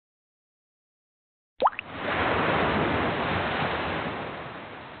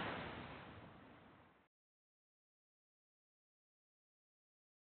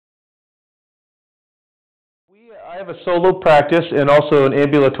I have a solo practice and also an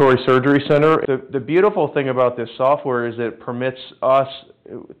ambulatory surgery center. The beautiful thing about this software is it permits us,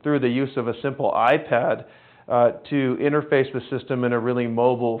 through the use of a simple iPad, to interface the system in a really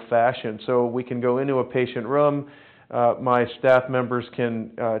mobile fashion. So we can go into a patient room, my staff members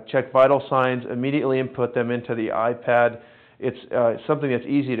can check vital signs, immediately input them into the iPad. It's something that's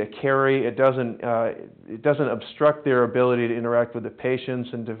easy to carry. It doesn't obstruct their ability to interact with the patients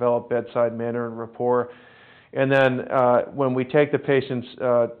and develop bedside manner and rapport. And then when we take the patients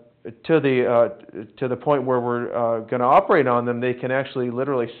to the point where we're going to operate on them, they can actually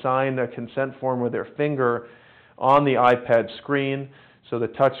literally sign a consent form with their finger on the iPad screen. So the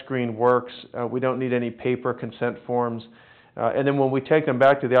touch screen works. We don't need any paper consent forms. And then when we take them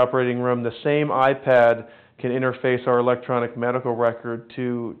back to the operating room, the same iPad can interface our electronic medical record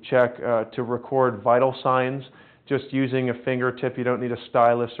to check, to record vital signs, just using a fingertip. You don't need a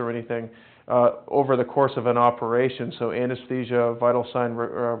stylus or anything. Over the course of an operation, so anesthesia, vital sign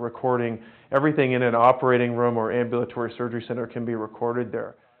recording, everything in an operating room or ambulatory surgery center can be recorded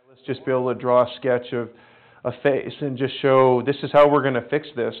there. Let's just be able to draw a sketch of a face and just show this is how we're going to fix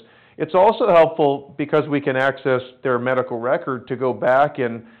this. It's also helpful because we can access their medical record to go back,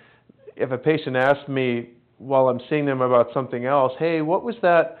 and if a patient asks me while I'm seeing them about something else, hey, what was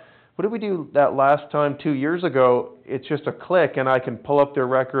that? What did we do that last time 2 years ago? It's just a click and I can pull up their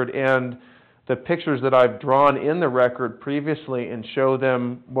record and the pictures that I've drawn in the record previously and show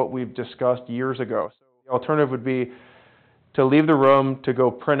them what we've discussed years ago. So the alternative would be to leave the room, to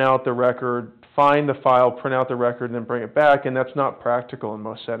go print out the record, find the file, print out the record, and then bring it back, and that's not practical in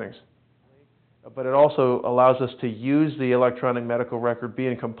most settings. But it also allows us to use the electronic medical record, be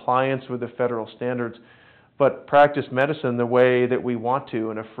in compliance with the federal standards, but practice medicine the way that we want to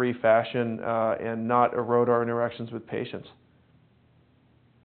in a free fashion and not erode our interactions with patients.